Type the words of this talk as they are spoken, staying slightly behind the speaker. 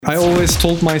I always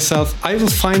told myself, I will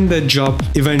find that job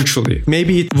eventually.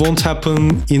 Maybe it won't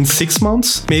happen in 6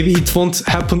 months. Maybe it won't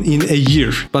happen in a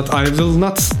year. But I will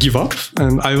not give up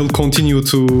and I will continue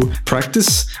to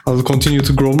practice. I will continue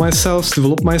to grow myself,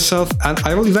 develop myself, and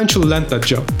I will eventually land that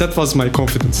job. That was my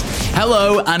confidence.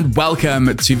 Hello and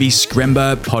welcome to the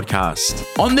Scrimba podcast.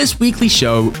 On this weekly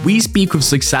show, we speak with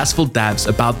successful devs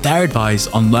about their advice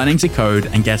on learning to code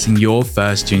and getting your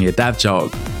first junior dev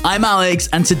job. I'm Alex,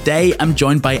 and today I'm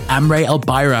joined by Emre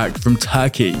Albayrak from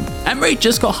Turkey. Emre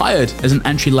just got hired as an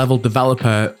entry-level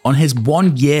developer on his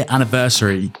 1-year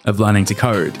anniversary of learning to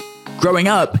code. Growing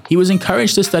up, he was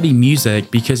encouraged to study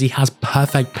music because he has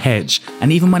perfect pitch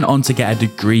and even went on to get a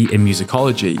degree in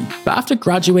musicology. But after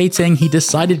graduating, he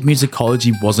decided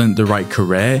musicology wasn't the right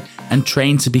career and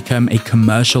trained to become a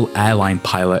commercial airline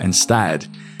pilot instead.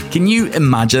 Can you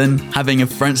imagine having a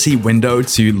front seat window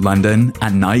to London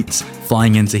at night,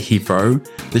 flying into Heathrow,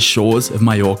 the shores of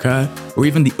Mallorca, or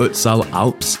even the Utsal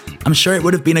Alps? I'm sure it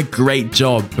would have been a great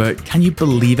job, but can you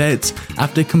believe it?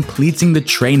 After completing the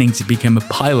training to become a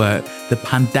pilot, the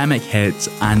pandemic hit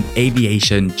and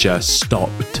aviation just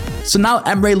stopped. So now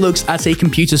Emre looks at a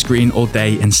computer screen all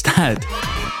day instead.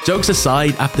 Jokes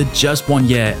aside, after just 1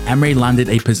 year, Emre landed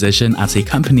a position at a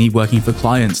company working for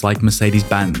clients like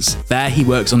Mercedes-Benz. There, he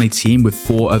works on a team with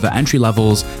 4 other entry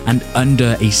levels and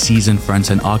under a seasoned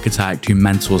front-end architect who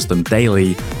mentors them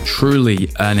daily, truly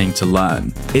earning to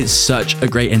learn. It's such a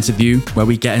great interview where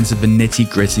we get into the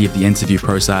nitty-gritty of the interview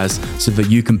process so that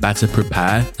you can better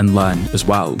prepare and learn as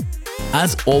well.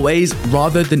 As always,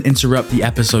 rather than interrupt the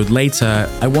episode later,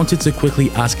 I wanted to quickly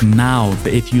ask now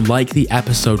that if you like the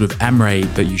episode with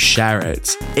Emre, that you share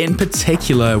it. In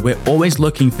particular, we're always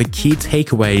looking for key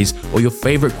takeaways or your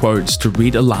favorite quotes to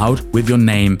read aloud with your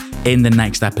name in the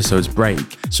next episode's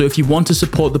break. So if you want to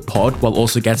support the pod while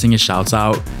also getting a shout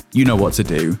out, you know what to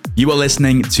do. You are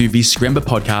listening to the Scrimba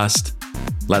podcast.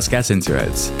 Let's get into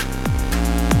it.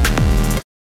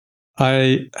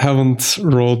 I haven't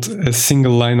wrote a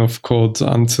single line of code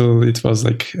until it was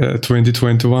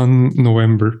 2021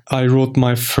 November. I wrote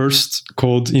my first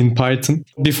code in Python.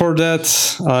 Before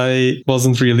that, I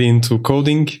wasn't really into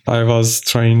coding. I was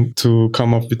trying to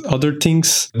come up with other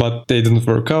things, but they didn't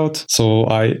work out. So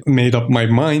I made up my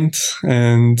mind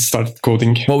and started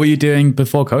coding. What were you doing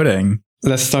before coding?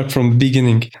 Let's start from the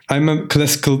beginning. I'm a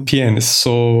classical pianist.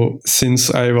 So since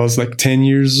I was 10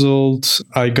 years old,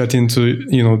 I got into,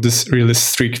 this really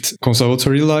strict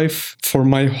conservatory life. For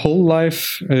my whole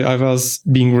life, I was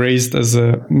being raised as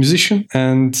a musician.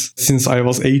 And since I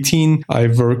was 18, I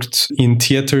worked in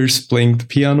theaters playing the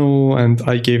piano and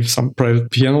I gave some private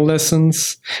piano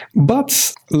lessons.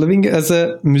 But living as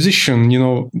a musician,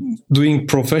 doing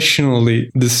professionally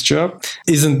this job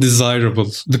isn't desirable.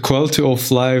 The quality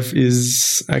of life is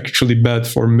actually bad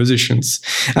for musicians.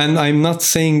 And I'm not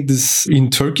saying this in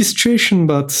Turkey situation,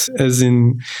 but as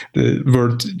in the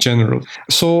world general.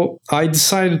 So I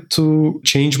decided to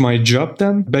change my job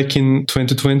then back in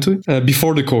 2020,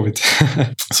 before the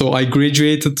COVID. So I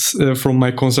graduated from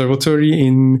my conservatory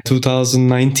in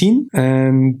 2019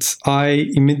 and I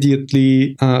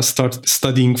immediately started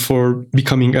studying for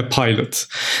becoming a pilot.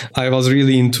 I was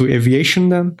really into aviation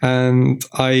then and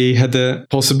I had a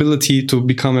possibility to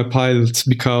become a pilot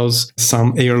because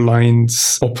some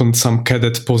airlines opened some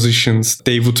cadet positions.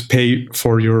 They would pay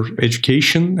for your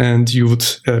education and you would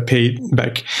pay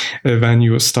back when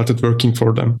you started working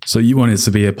for them. So you wanted to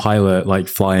be a pilot, like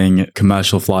flying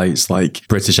commercial flights like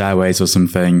British Airways or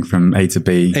something from A to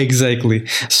B? Exactly.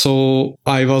 So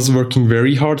I was working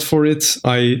very hard for it.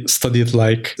 I studied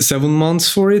 7 months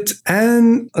for it.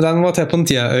 And then what happened?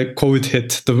 COVID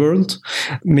hit the world.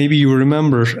 Maybe you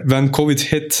remember when COVID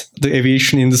hit, the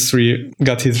aviation industry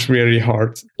got hit very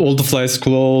hard. All the flights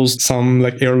closed. Some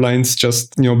airlines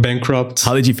just, bankrupt.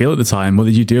 How did you feel at the time? What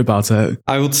did you do about it?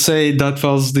 I would say that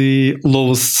was the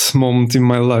lowest moment in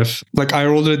my life. I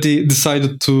already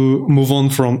decided to move on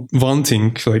from one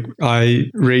thing. I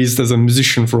raised as a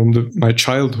musician from my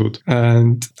childhood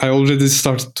and I already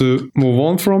started to move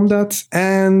on from that.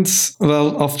 And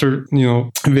after,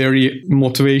 very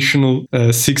motivational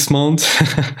 6 months,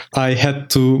 I had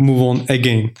to move on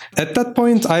again. At that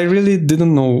point, I really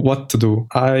didn't know what to do.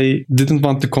 I didn't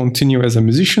want to continue as a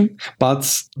musician,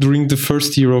 but during the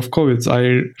first year of COVID,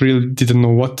 I really didn't know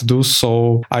what to do.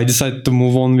 So I decided to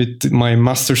move on with my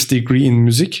master's degree in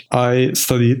music. I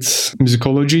studied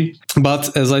musicology,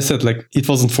 but as I said, it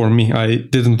wasn't for me. I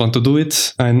didn't want to do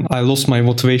it and I lost my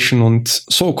motivation on it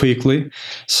so quickly.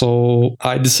 So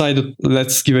I decided,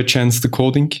 let's give a chance to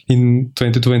coding in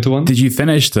 2021. Did you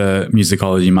finish the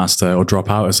musicology master or drop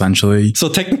out essentially? So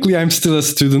technically I'm still a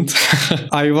student.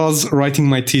 didn't. I was writing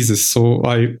my thesis. So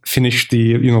I finished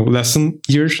the, lesson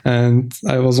year, and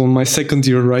I was on my second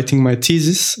year writing my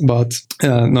thesis, but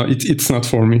no, it's not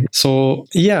for me. So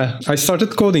yeah, I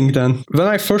started coding then. When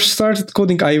I first started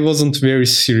coding, I wasn't very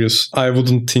serious. I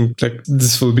wouldn't think like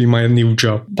this will be my new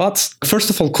job. But first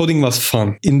of all, coding was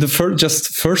fun. In the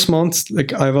first month,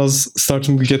 like I was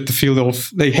starting to get the feel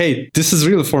of like, hey, this is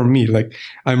really for me. Like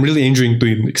I'm really enjoying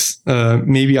doing this.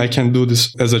 Maybe I can do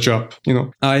this as a job.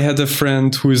 I had a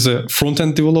friend who is a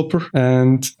front-end developer,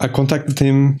 and I contacted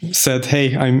him, said,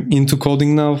 hey, I'm into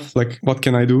coding now. Like, what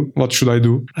can I do? What should I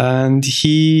do? And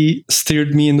he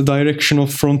steered me in the direction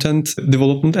of front-end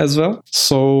development as well.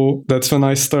 So that's when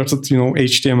I started,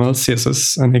 HTML,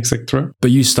 CSS, and etc.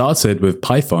 But you started with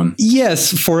Python.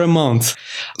 Yes, for a month.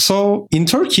 So in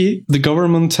Turkey, the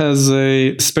government has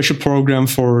a special program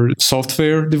for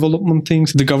software development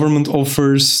things. The government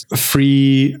offers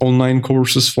free online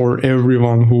courses for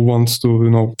everyone who wants to,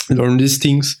 learn these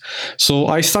things. So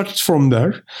I started from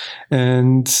there.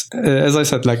 And as I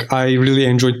said, like I really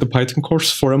enjoyed the Python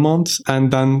course for a month,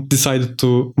 and then decided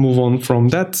to move on from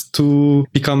that to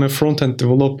become a front-end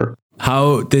developer.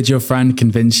 How did your friend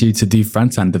convince you to do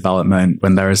front-end development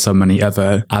when there are so many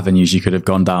other avenues you could have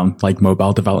gone down, like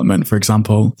mobile development, for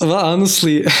example? Well,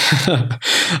 honestly,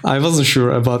 I wasn't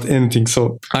sure about anything.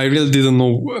 So I really didn't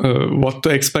know what to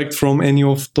expect from any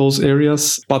of those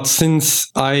areas. But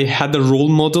since I had a role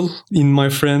model in my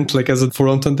friend, like as a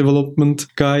front-end development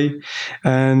guy,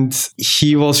 and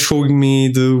he was showing me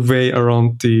the way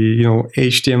around the,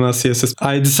 HTML, CSS,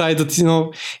 I decided,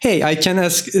 hey, I can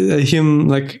ask him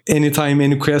like anytime,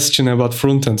 any question about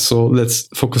front-end. So let's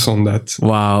focus on that.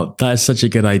 Wow, that is such a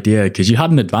good idea, because you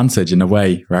had an advantage in a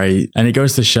way, right? And it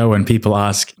goes to show when people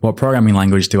ask, what programming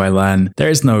language do I learn? There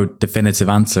is no definitive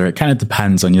answer. It kind of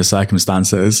depends on your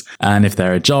circumstances. And if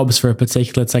there are jobs for a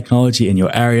particular technology in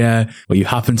your area, or you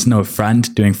happen to know a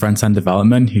friend doing front-end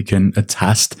development who can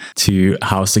attest to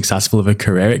how successful of a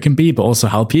career it can be, but also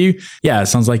help you. Yeah, it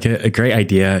sounds like a great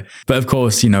idea. But of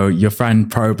course, your friend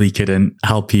probably couldn't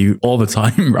help you all the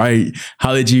time, right?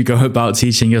 How did you go about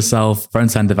teaching yourself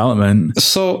front-end development?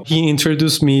 So he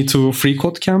introduced me to Free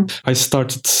Code Camp. I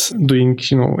started doing,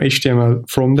 HTML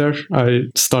from there. I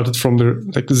started from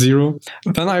the zero.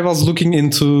 Then I was looking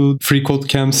into Free Code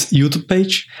Camp's YouTube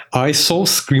page. I saw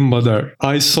Scrimba there.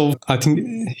 I think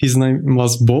his name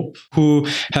was Bob, who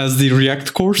has the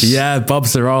React course. Yeah, Bob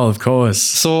Zarral, of course.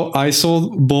 So I saw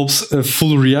Bob's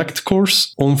full React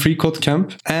course on Free Code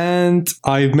Camp, and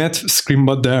I met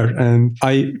Scrimba there, and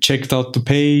I checked out the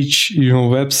page,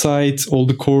 website, all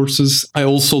the courses. I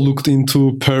also looked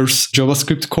into Per's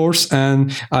JavaScript course,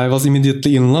 and I was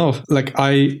immediately in love. Like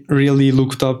I really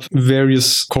looked up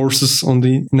various courses on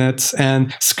the net,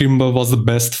 and Scrimba was the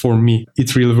best for me.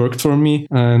 It really worked for me,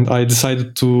 and I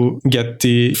decided to get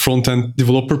the front-end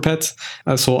developer path.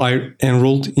 So I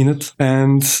enrolled in it,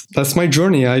 and that's my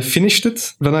journey. I finished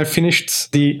it. When I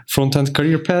finished the front-end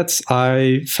career path,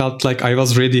 I felt like I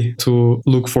was ready to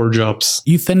look for jobs.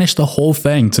 You finished the whole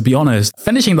thing. To be honest,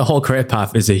 finishing the whole career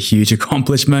path is a huge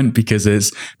accomplishment, because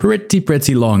it's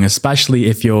pretty long, especially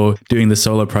if you're doing the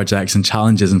solo projects and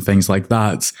challenges and things like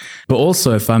that. But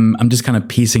also, if I'm just kind of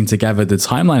piecing together the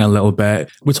timeline a little bit,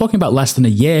 we're talking about less than a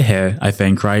year here, I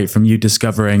think, right? From you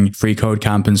discovering Free Code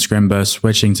Camp and Scrimba,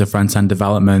 switching to front-end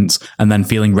development, and then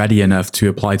feeling ready enough to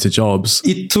apply to jobs.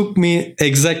 It took me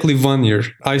exactly 1 year.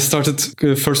 I started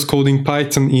first coding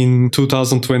Python in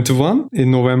 2021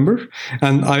 in November,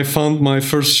 and I found my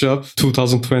first job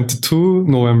 2022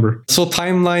 November. So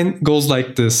timeline goes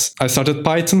like this. I started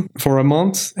Python for a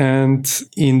month, and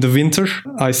in the winter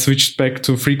I switched back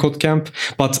to Free Code Camp.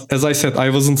 But as I said, I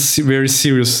wasn't very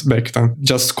serious back then,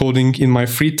 just coding in my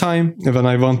free time when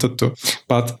I wanted to.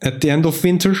 But at the end of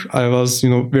winter, I was,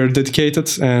 very dedicated,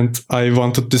 and I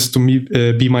wanted this to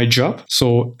be my job.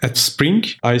 So at spring,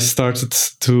 I started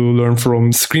to learn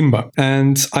from Scrimba,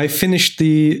 and I finished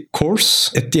the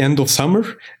course at the end of summer.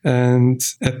 And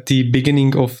at the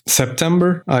beginning of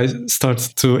September, I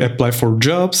started to apply for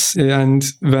jobs and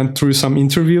went through some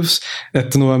interviews.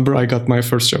 At November, I got my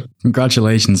first job.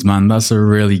 Congratulations, man. That's a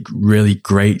really, really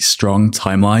great, strong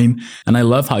timeline. And I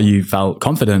love how you felt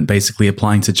confident basically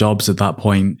applying to jobs at that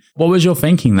point. What was your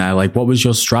thinking there? Like, what was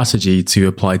your strategy to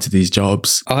apply to these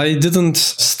jobs? I didn't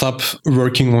stop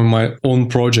working on my own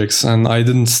projects, and I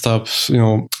didn't stop,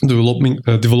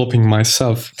 developing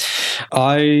myself.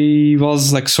 I was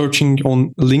was like searching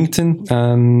on LinkedIn,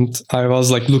 and I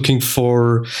was like looking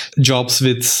for jobs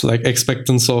with like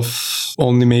expectance of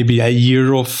only maybe a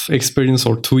year of experience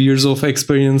or 2 years of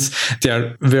experience. They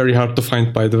are very hard to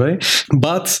find, by the way.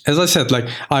 But as I said, like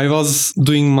I was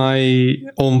doing my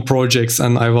own projects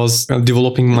and I was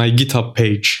developing my GitHub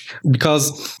page,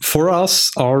 because for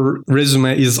us, our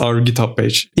resume is our GitHub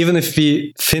page. Even if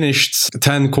we finished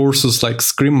 10 courses like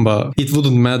Scrimba, it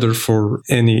wouldn't matter for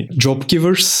any job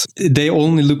givers. They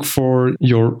only look for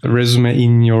your resume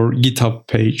in your GitHub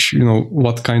page,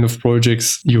 what kind of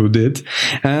projects you did.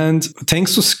 And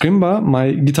thanks to Scrimba,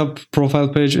 my GitHub profile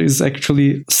page is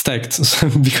actually stacked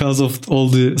because of all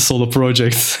the solo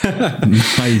projects.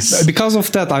 Nice. Because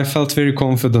of that, I felt very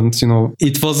confident.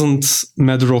 It wasn't a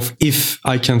matter of if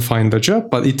I can find a job,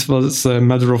 but it was a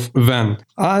matter of when.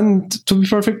 And to be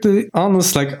perfectly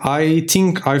honest, like I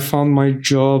think I found my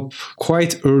job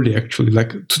quite early, actually,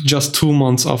 like just 2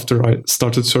 months after I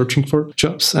started searching for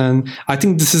jobs. And I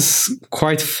think this is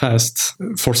quite fast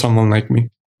for someone like me.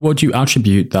 What do you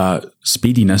attribute that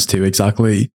speediness to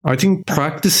exactly? I think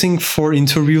practicing for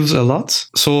interviews a lot.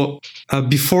 So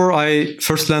before I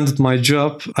first landed my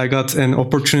job, I got an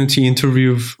opportunity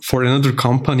interview for another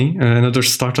company, another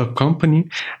startup company.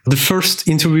 The first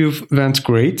interview went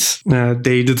great.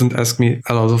 They didn't ask me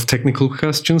a lot of technical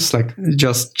questions, like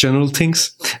just general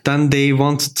things. Then they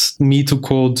wanted me to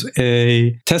code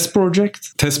a test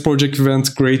project. Test project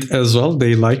went great as well.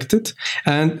 They liked it.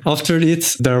 And after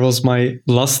it, there was my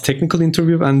last technical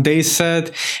interview, and they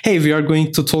said, hey, we are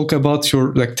going to talk about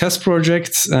your like test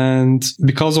projects. And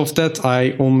because of that,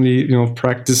 I only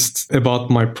practiced about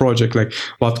my project, like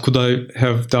what could I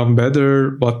have done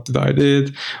better, what did I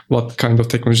did, what kind of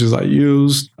technologies I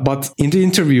used. But in the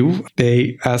interview,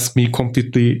 they asked me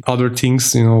completely other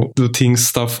things,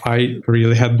 stuff I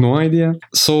really had no idea.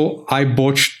 So I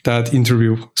botched that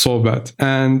interview so bad,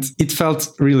 and it felt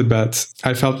really bad.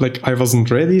 I felt like I wasn't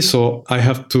ready, so I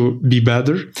have to be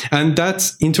better. And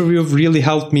that interview really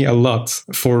helped me a lot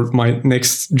for my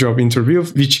next job interview,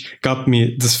 which got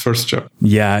me this first job.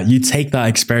 Yeah, you take that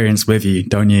experience with you,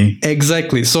 don't you?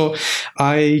 Exactly. So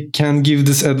I can give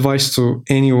this advice to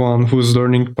anyone who's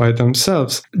learning by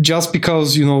themselves. Just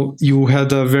because, you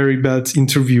had a very bad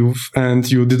interview and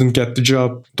you didn't get the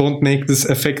job, don't make this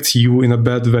affect you in a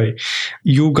bad way.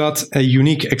 You got a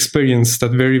unique experience,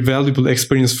 that very valuable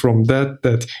experience from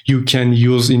that you can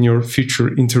use in your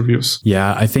future interviews.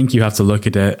 Yeah, I think you have to look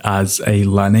at it as a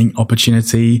learning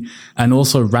opportunity, and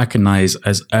also recognize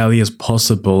as early as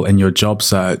possible in your job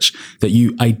search that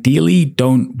you ideally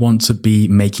don't want to be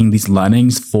making these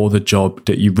learnings for the job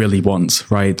that you really want,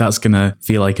 right? That's going to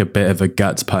feel like a bit of a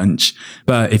gut punch.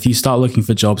 But if you start looking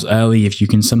for jobs early, if you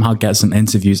can somehow get some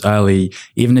interviews early,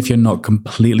 even if you're not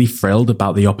completely thrilled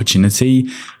about the opportunity,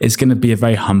 it's going to be a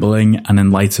very humbling and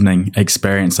enlightening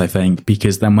experience, I think,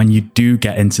 because then when you do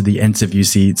get into the interview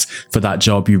seats for that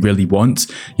job you really want,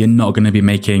 you're not going to be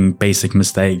making basic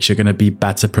mistakes. You're going to be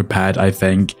better prepared, I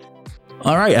think.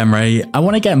 All right, Emre, I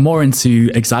want to get more into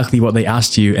exactly what they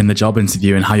asked you in the job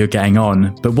interview and how you're getting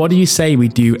on. But what do you say we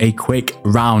do a quick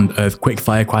round of quick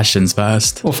fire questions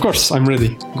first? Of course, I'm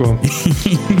ready. Go on.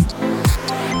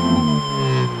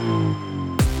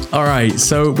 All right,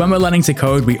 so when we're learning to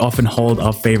code, we often hold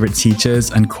our favorite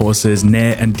teachers and courses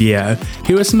near and dear.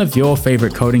 Who are some of your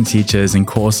favorite coding teachers and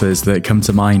courses that come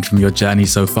to mind from your journey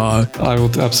so far? I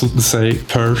would absolutely say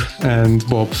Per and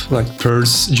Bob, like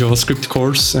Per's JavaScript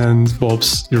course and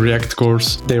Bob's React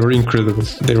course. They were incredible.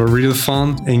 They were really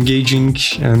fun, engaging,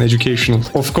 and educational.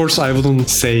 Of course, I wouldn't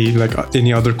say like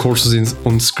any other courses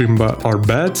on Scrimba are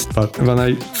bad, but when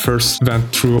I first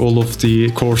went through all of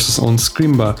the courses on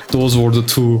Scrimba, those were the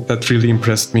two that really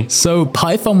impressed me. So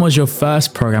Python was your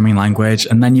first programming language,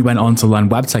 and then you went on to learn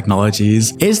web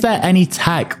technologies. Is there any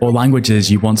tech or languages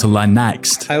you want to learn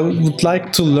next? I would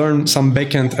like to learn some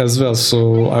backend as well.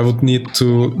 So I would need to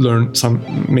learn some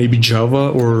maybe Java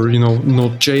or,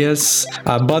 Node.js.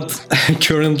 But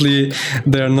currently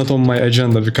they are not on my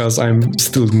agenda because I'm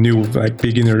still new, like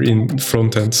beginner in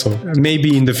frontend. So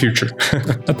maybe in the future.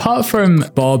 Apart from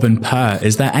Bob and Per,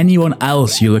 is there anyone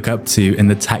else you look up to in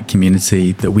the tech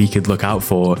community that we could look out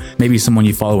for? Maybe someone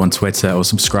you follow on Twitter or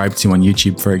subscribe to on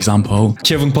YouTube, for example.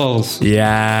 Kevin Powell.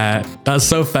 Yeah, that's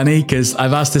so funny because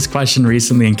I've asked this question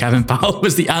recently and Kevin Powell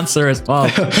was the answer as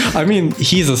well. I mean,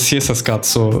 he's a CSS god,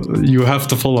 so you have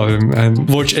to follow him and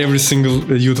watch every single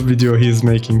YouTube video he is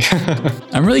making.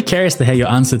 I'm really curious to hear your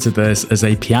answer to this as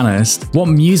a pianist. What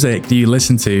music do you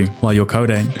listen to while you're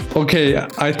coding? Okay,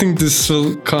 I think this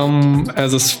will come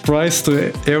as a surprise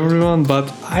to everyone, but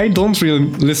I don't really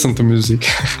listen to music.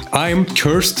 I'm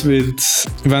cursed with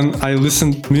when I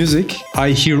listen to music,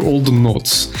 I hear all the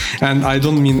notes. And I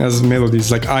don't mean as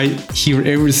melodies, like I hear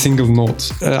every single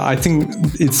note. I think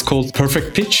it's called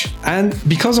perfect pitch. And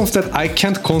because of that, I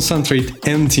can't concentrate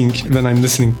anything when I'm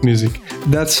listening to music.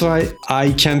 That's why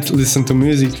I can't listen to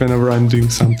music whenever I'm doing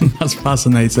something. That's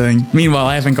fascinating. Meanwhile,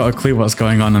 I haven't got a clue what's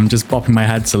going on. I'm just bopping my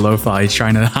head to lo-fi,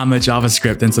 trying to hammer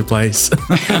JavaScript into place.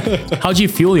 How do you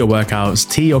fuel your workouts?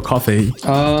 Tea or coffee?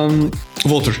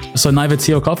 Water. So neither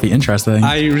tea or coffee. Interesting.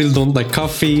 I really don't like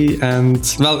coffee.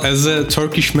 And well, as a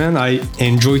Turkish man, I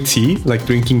enjoy tea, like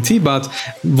drinking tea, but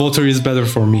water is better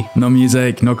for me. No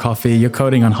music, no coffee. You're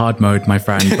coding on hard mode, my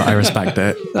friend, but I respect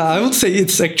it. I would say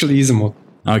it's actually easy mode.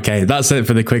 Okay, that's it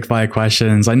for the quickfire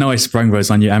questions. I know I sprung those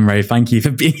on you, Emre. Thank you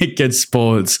for being a good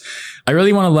sport. I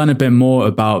really want to learn a bit more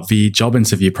about the job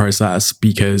interview process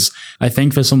because I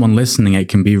think for someone listening, it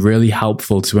can be really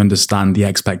helpful to understand the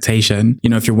expectation.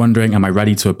 You know, if you're wondering, am I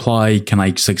ready to apply? Can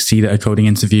I succeed at a coding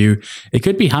interview? It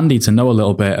could be handy to know a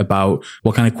little bit about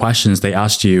what kind of questions they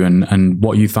asked you and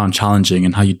what you found challenging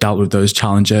and how you dealt with those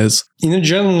challenges. In a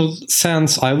general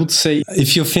sense, I would say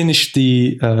if you finish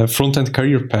the front-end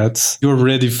career path, you're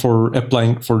ready for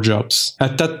applying for jobs.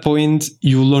 At that point,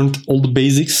 you learned all the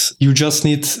basics. You just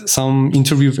need some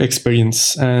interview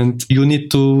experience and you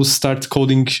need to start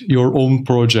coding your own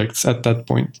projects at that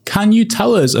point. Can you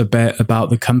tell us a bit about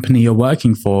the company you're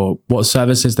working for, what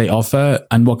services they offer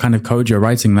and what kind of code you're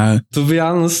writing there? To be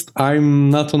honest, I'm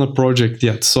not on a project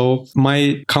yet. So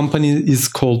my company is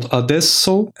called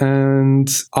Adesso and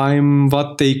I'm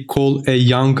what they call a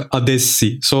young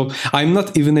Adessi. So I'm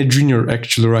not even a junior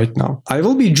actually right now. I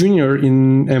will be junior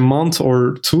in a month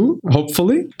or two,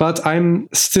 hopefully, but I'm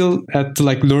still at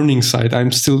like learning side.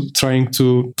 I'm still trying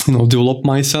to, develop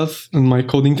myself in my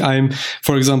coding. I'm,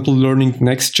 for example, learning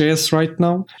Next.js right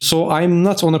now. So I'm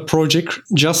not on a project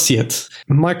just yet.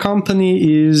 My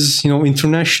company is,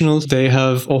 international. They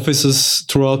have offices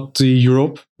throughout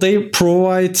Europe. They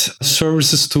provide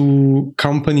services to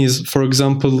companies. For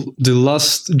example, the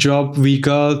last job we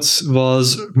got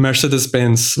was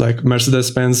Mercedes-Benz. Like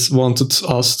Mercedes-Benz wanted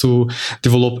us to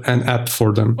develop an app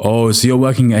for them. Oh, so you're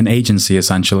working at an agency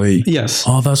essentially? Yes.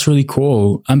 Oh, that's really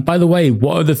cool. And by the way,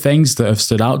 what are the things that have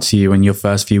stood out to you in your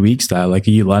first few weeks there? Like,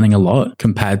 are you learning a lot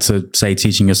compared to, say,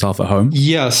 teaching yourself at home?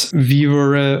 Yes, we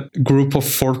were a group of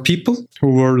 4 people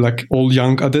who were like all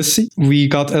young Adessi. We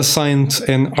got assigned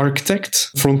an architect,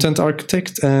 front-end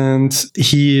architect, and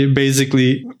he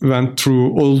basically went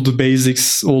through all the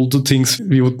basics, all the things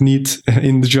we would need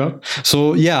in the job.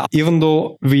 So yeah, even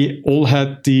though we all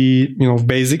had the,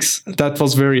 basics, that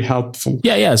was very helpful.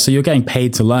 Yeah. So you're getting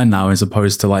paid to learn now as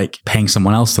opposed to like paying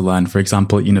someone else to learn. For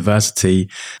example, at university,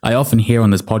 I often hear on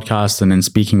this podcast and in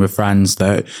speaking with friends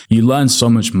that you learn so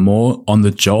much more on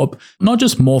the job, not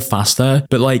just more faster,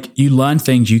 but like you learn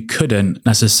things you couldn't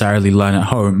necessarily learn at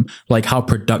home, like how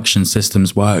production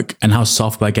systems work and how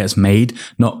software gets made,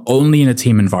 not only in a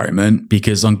team environment,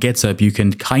 because on GitHub, you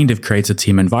can kind of create a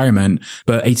team environment,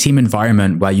 but a team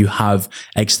environment where you have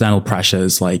external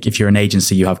pressures. Like if you're an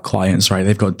agency, you have clients, right?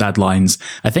 They've got deadlines.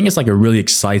 I think it's like a really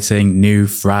exciting, new,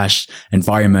 fresh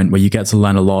environment where you get to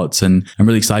learn a lot. And I'm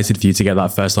really excited for you to get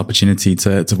that first opportunity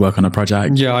to work on a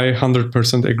project. Yeah, I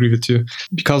 100% agree with you.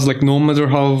 Because like no matter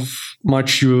how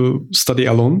much you study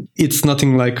alone, it's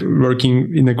nothing like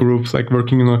working in a group, like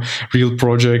working on a real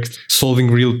project,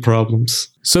 solving real problems.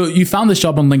 So you found this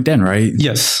job on LinkedIn, right?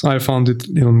 Yes, I found it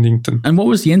on LinkedIn. And what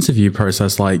was the interview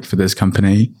process like for this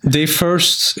company? They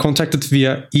first contacted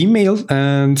via email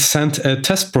and sent a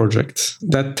test project.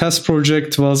 That test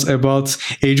project was about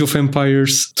Age of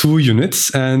Empires 2 units,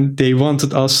 and they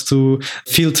wanted us to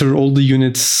filter all the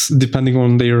units depending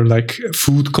on their like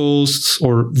food costs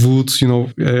or wood,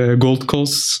 gold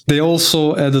costs. They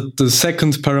also added the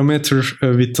second parameter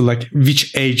with like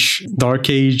which age, Dark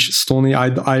Age, Stone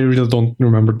Age. I really don't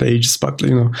remember the ages, but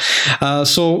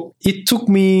so it took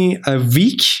me a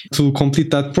week to complete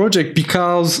that project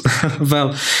because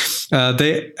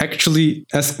they actually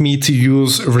asked me to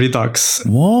use Redux.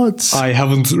 What? I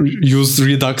haven't used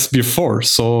Redux before,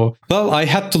 so I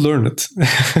had to learn it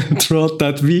throughout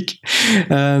that week.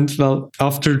 And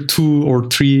after 2 or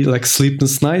 3 like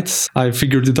sleepless nights, I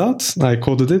figured it out. I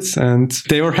coded it, and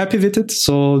they were happy with it.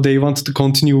 So they wanted to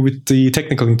continue with the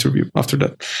technical interview after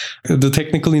that. The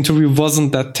technical interview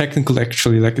wasn't that technical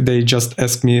actually. Like they just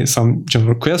asked me some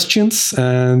general questions,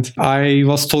 and I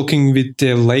was talking with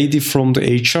the lady from the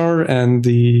HR and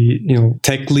the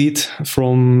tech lead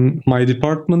from my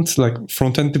department, like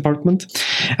front-end department.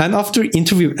 And after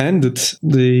interview ended,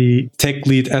 the tech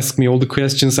lead asked me all the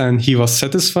questions and he was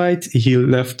satisfied. He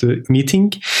left the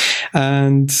meeting.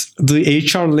 And the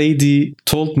HR lady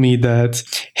told me that,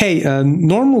 hey,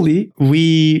 normally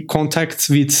we contact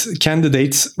with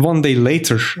candidates one day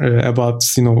later about,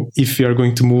 if we are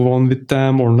going to move on with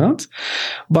them or not.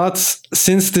 But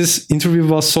since this interview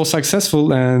was so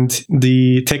successful and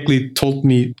the tech lead told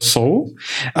me so,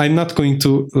 I'm not going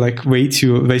to waste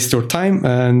your time,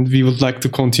 and we would like to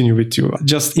continue with you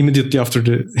just immediately after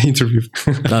the interview.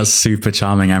 That's super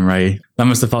charming, Emre. That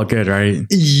must have felt good, right?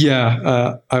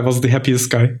 Yeah, I was the happiest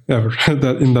guy ever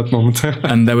in that moment.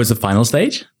 And there was a final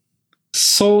stage?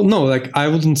 So no, I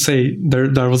wouldn't say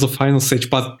there was a final stage,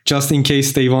 but just in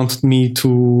case they wanted me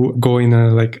to go in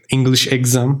a English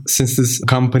exam, since this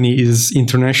company is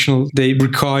international, they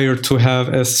require to have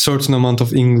a certain amount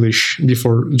of English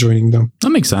before joining them.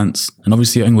 That makes sense. And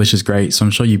obviously your English is great, so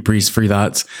I'm sure you breezed through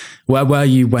that. Where were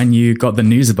you when you got the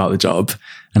news about the job?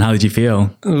 And how did you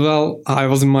feel? Well, I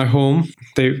was in my home.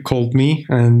 They called me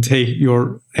and, hey,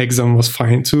 your exam was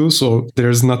fine too, so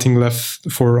there's nothing left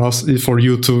for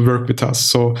you to work with us.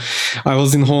 So I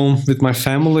was in home with my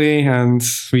family and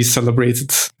we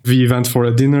celebrated. We went for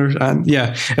a dinner, and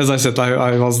yeah, as I said,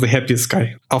 I was the happiest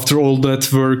guy. After all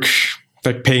that work,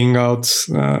 paying out,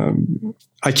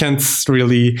 I can't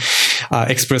really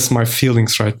express my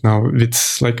feelings right now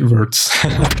with words.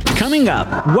 Coming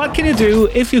up, what can you do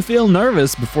if you feel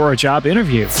nervous before a job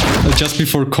interview? Just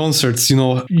before concerts,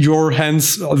 your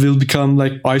hands will become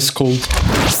ice cold.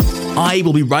 I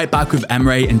will be right back with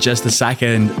Emre in just a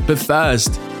second. But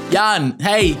first, Jan,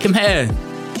 hey, come here.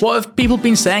 What have people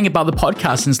been saying about the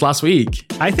podcast since last week?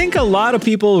 I think a lot of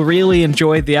people really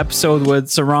enjoyed the episode with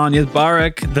Saran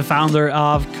Yitbarek, the founder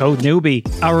of Code Newbie.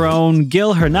 Our own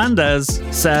Gil Hernandez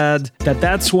said that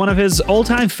that's one of his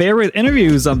all-time favorite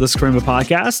interviews on the Scrimba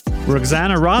podcast.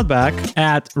 Roxana Rodback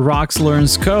at Rox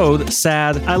Learns Code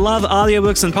said, I love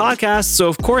audiobooks and podcasts, so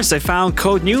of course I found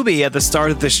Code Newbie at the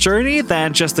start of this journey.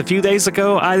 Then just a few days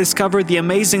ago, I discovered the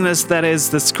amazingness that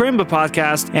is the Scrimba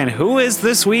podcast. And who is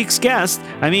this week's guest?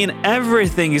 I mean,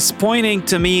 everything is pointing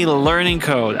to me learning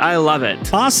code. I love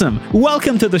it. Awesome.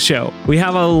 Welcome to the show. We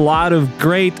have a lot of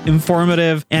great,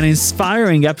 informative, and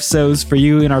inspiring episodes for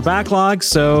you in our backlog,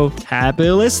 so happy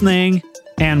listening.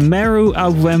 And Meru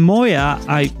Awemoya,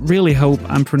 I really hope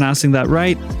I'm pronouncing that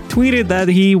right, tweeted that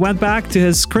he went back to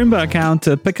his Scrimba account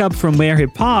to pick up from where he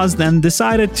paused and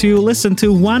decided to listen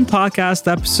to one podcast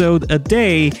episode a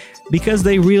day because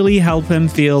they really help him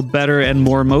feel better and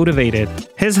more motivated.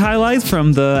 His highlight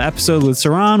from the episode with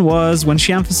Saran was when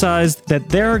she emphasized that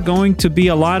there are going to be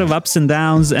a lot of ups and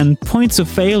downs and points of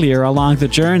failure along the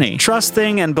journey.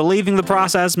 Trusting and believing the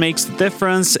process makes the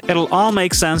difference. It'll all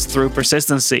make sense through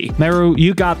persistency. Meru,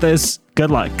 you got this.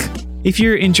 Good luck. If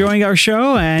you're enjoying our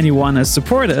show and you want to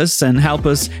support us and help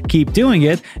us keep doing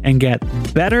it and get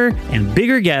better and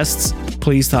bigger guests,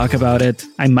 please talk about it.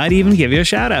 I might even give you a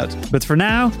shout out. But for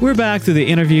now, we're back to the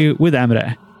interview with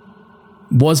Emre.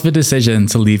 Was the decision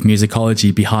to leave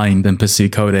musicology behind and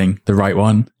pursue coding the right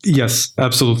one? Yes,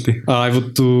 absolutely. I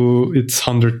would do it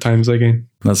 100 times again.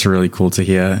 That's really cool to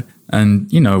hear.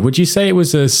 And, would you say it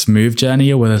was a smooth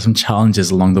journey or were there some challenges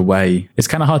along the way? It's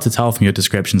kind of hard to tell from your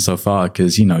description so far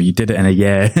because, you did it in a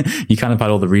year. You kind of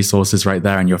had all the resources right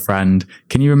there and your friend.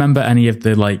 Can you remember any of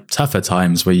the tougher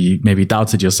times where you maybe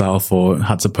doubted yourself or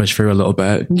had to push through a little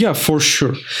bit? Yeah, for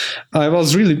sure. I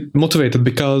was really motivated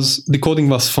because the coding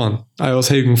was fun. I was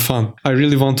having fun. I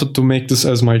really wanted to make this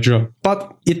as my job.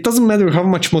 But it doesn't matter how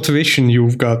much motivation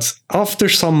you've got. After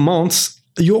some months,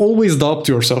 you always doubt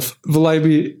yourself. Will I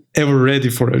be ever ready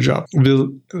for a job?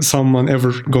 Will someone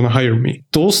ever gonna hire me?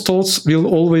 Those thoughts will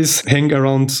always hang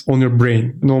around on your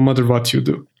brain, no matter what you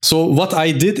do. So what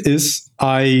I did is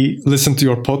I listened to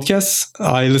your podcasts.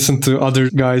 I listened to other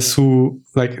guys who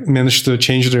managed to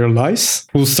change their lives,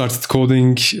 who started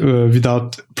coding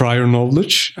without prior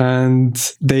knowledge, and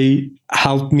they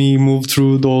helped me move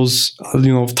through those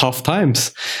tough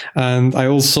times. And I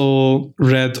also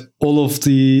read all of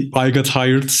the I got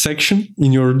hired section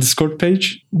in your Discord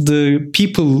page. The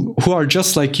people who are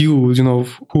just like you,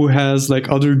 who has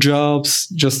other jobs,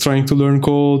 just trying to learn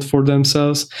code for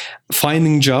themselves,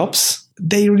 finding jobs,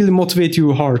 they really motivate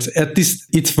you hard. At least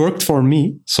it worked for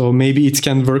me, so maybe it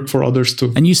can work for others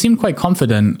too. And you seem quite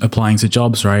confident applying to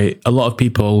jobs, right? A lot of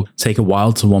people take a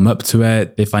while to warm up to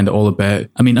it. They find it all a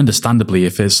bit, understandably,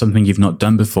 if it's something you've not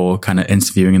done before, kind of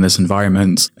interviewing in this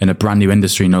environment, in a brand new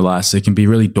industry, no less, it can be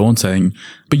really daunting.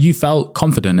 But you felt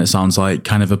confident, it sounds like,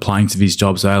 kind of applying to these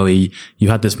jobs early. You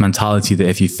had this mentality that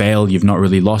if you fail, you've not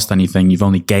really lost anything. You've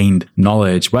only gained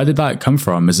knowledge. Where did that come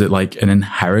from? Is it an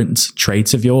inherent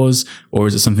trait of yours? Or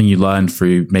is it something you learned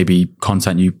through maybe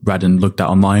content you read and looked at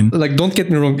online? Don't get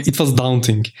me wrong, it was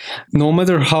daunting. No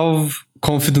matter how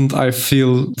confident I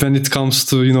feel when it comes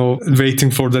to,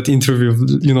 waiting for that interview,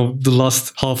 the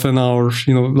last half an hour,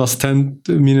 last 10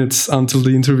 minutes until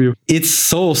the interview. It's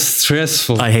so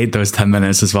stressful. I hate those 10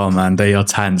 minutes as well, man. They are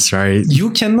tense, right?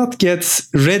 You cannot get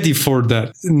ready for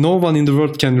that. No one in the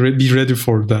world can be ready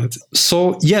for that.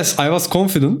 So yes, I was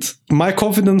confident. My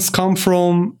confidence come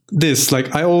from this.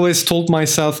 Like I always told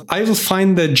myself, I will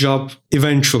find a job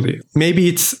eventually. Maybe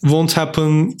it won't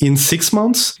happen in 6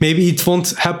 months. Maybe it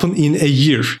won't happen in a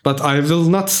year, but I will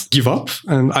not give up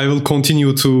and I will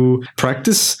continue to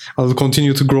practice. I will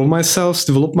continue to grow myself,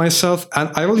 develop myself, and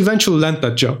I will eventually land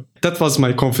that job. That was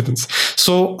my confidence.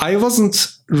 So I wasn't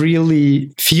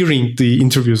really fearing the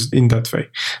interviews in that way.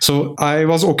 So I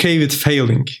was okay with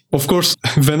failing. Of course,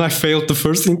 when I failed the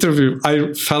first interview,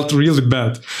 I felt really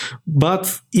bad,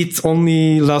 but it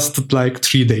only lasted like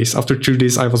 3 days. After 3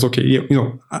 days, I was okay.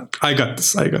 I got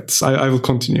this. I will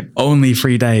continue. Only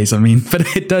 3 days. I mean, but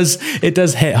it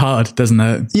does hit hard, doesn't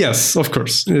it? Yes, of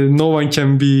course. No one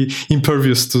can be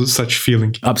impervious to such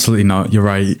feeling. Absolutely not. You're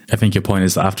right. I think your point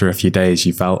is that after a few days,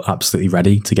 you felt absolutely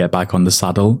ready to get back on the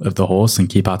saddle of the horse and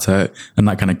keep at it. And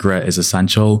that kind of grit is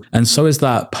essential. And so is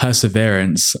that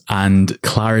perseverance and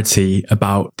clarity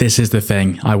about this is the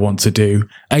thing I want to do.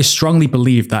 I strongly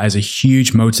believe that is a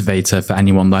huge motivator for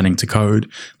anyone learning to code.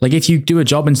 Like if you do a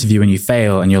job interview and you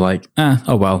fail and you're like,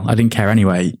 oh well, I didn't care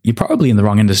anyway, you're probably in the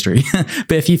wrong industry.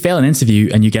 But if you fail an interview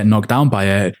and you get knocked down by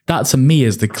it, that to me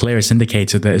is the clearest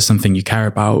indicator that it's something you care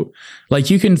about. Like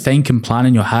you can think and plan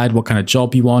in your head what kind of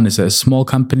job you want. Is it a small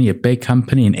company, a big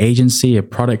company, an agency, a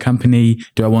product company?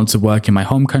 Do I want to work in my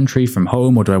home country from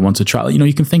home, or do I want to travel?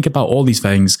 You can think about all these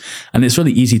things, and it's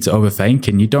really easy to overthink,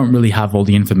 and you don't really have all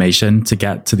the information to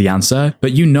get to the answer.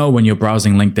 But when you're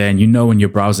browsing LinkedIn, when you're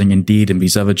browsing Indeed and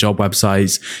these other job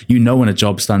websites, when a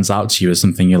job stands out to you as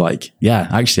something you're like, yeah,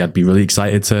 actually, I'd be really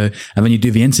excited to. And then you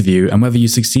do the interview, and whether you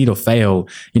succeed or fail,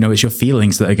 it's your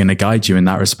feelings that are going to guide you in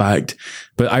that respect.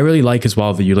 But I really like as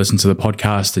well that you listen to the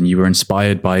podcast and you were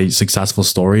inspired by successful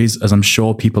stories, as I'm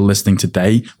sure people listening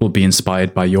today will be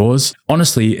inspired by yours.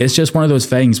 Honestly, it's just one of those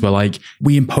things where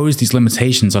we impose these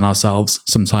limitations on ourselves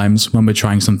sometimes when we're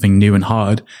trying something new and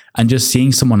hard, and just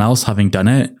seeing someone else having done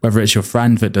it, whether it's your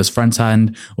friend that does front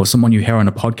end or someone you hear on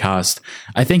a podcast,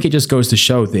 I think it just goes to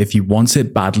show that if you want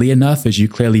it badly enough, as you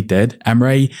clearly did,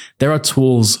 Emre, there are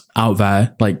tools out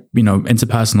there,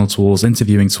 interpersonal tools,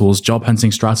 interviewing tools, job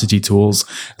hunting strategy tools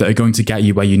that are going to get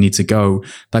you where you need to go.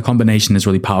 That combination is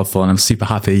really powerful, and I'm super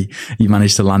happy you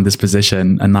managed to land this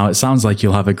position. And now it sounds like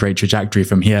you'll have a great trajectory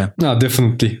from here. No,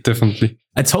 definitely.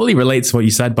 I totally relate to what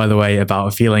you said, by the way,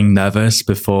 about feeling nervous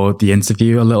before the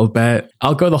interview a little bit.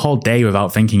 I'll go the whole day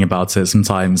without thinking about it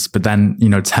sometimes, but then,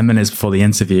 10 minutes before the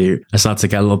interview, I start to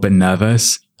get a little bit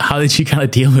nervous. How did you kind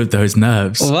of deal with those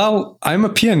nerves? Well, I'm a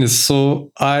pianist,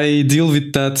 so I deal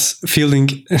with that feeling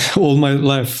all my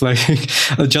life. Like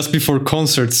just before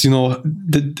concerts,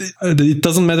 it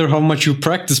doesn't matter how much you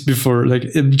practice before,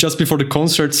 just before the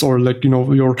concerts or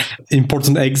your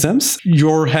important exams,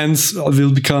 your hands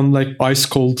will become ice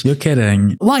cold. You're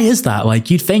kidding. Why is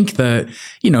that? You'd think that,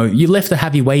 you lift a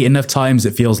heavy weight enough times,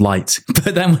 it feels light.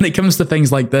 But then when it comes to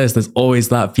things like this, there's always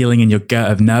that feeling in your gut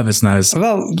of nervousness.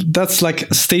 Well, that's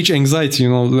stage anxiety,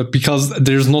 because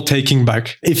there's no taking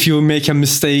back. If you make a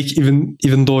mistake,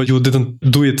 even though you didn't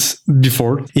do it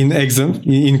before in exam,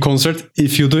 in concert,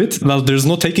 if you do it, well, there's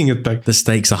no taking it back. The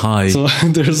stakes are high. So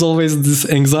there's always this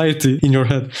anxiety in your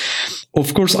head.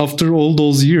 Of course, after all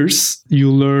those years,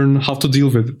 you learn how to deal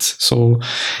with it. So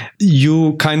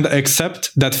you kind of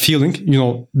accept that feeling,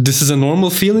 this is a normal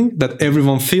feeling that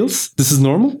everyone feels. This is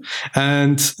normal.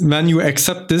 And when you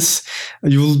accept this,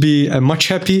 you will be a much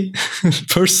happy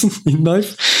person in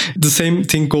life. The same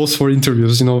thing goes for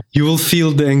interviews. You will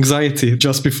feel the anxiety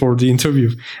just before the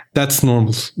interview. That's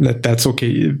normal. That's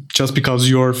okay. Just because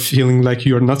you're feeling like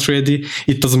you're not ready,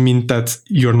 it doesn't mean that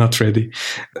you're not ready.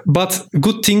 But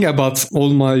good thing about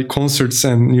all my concerts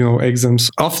and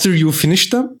exams, after you finish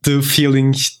them, the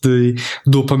feeling, the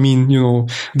dopamine,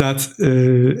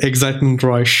 that excitement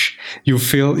rush you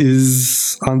feel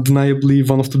is undeniably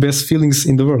one of the best feelings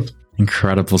in the world.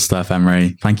 Incredible stuff,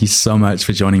 Emre. Thank you so much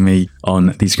for joining me on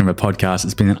the Scrimba podcast.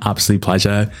 It's been an absolute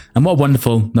pleasure. And what a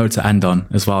wonderful note to end on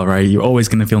as well, right? You're always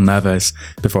going to feel nervous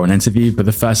before an interview, but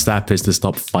the first step is to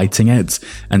stop fighting it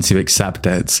and to accept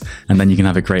it. And then you can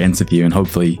have a great interview and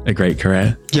hopefully a great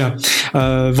career. Yeah.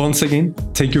 Once again,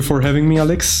 thank you for having me,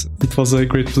 Alex. It was a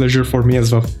great pleasure for me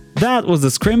as well. That was the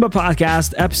Scrimba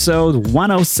Podcast, episode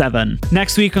 107.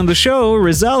 Next week on the show,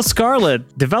 Rizal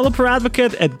Scarlett, developer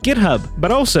advocate at GitHub,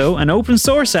 but also an open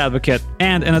source advocate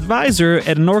and an advisor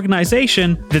at an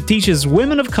organization that teaches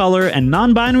women of color and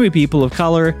non-binary people of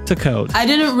color to code. I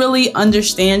didn't really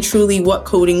understand truly what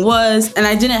coding was, and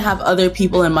I didn't have other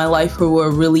people in my life who were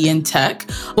really in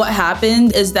tech. What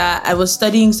happened is that I was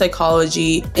studying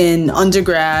psychology in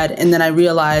undergrad, and then I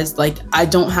realized I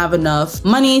don't have enough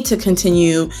money to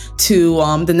continue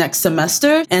to the next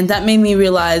semester. And that made me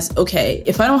realize, okay,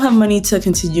 if I don't have money to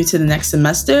continue to the next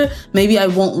semester, maybe I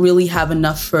won't really have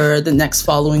enough for the next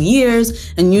following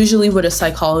years. And usually with a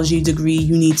psychology degree,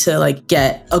 you need to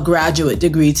get a graduate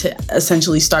degree to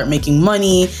essentially start making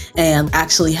money and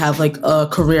actually have a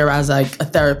career as a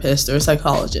therapist or a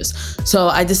psychologist. So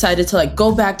I decided to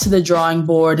go back to the drawing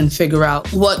board and figure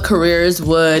out what careers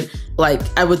would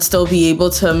I would still be able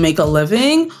to make a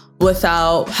living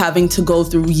without having to go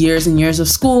through years and years of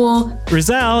school.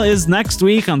 Rizal is next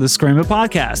week on the Scrimba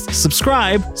Podcast.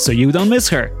 Subscribe so you don't miss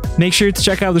her. Make sure to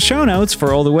check out the show notes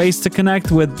for all the ways to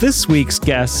connect with this week's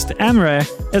guest, Emre,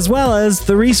 as well as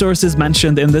the resources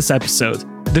mentioned in this episode.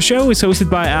 The show is hosted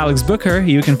by Alex Booker.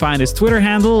 You can find his Twitter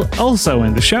handle also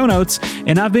in the show notes.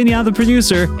 And I've been Jan, the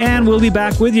producer, and we'll be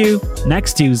back with you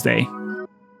next Tuesday.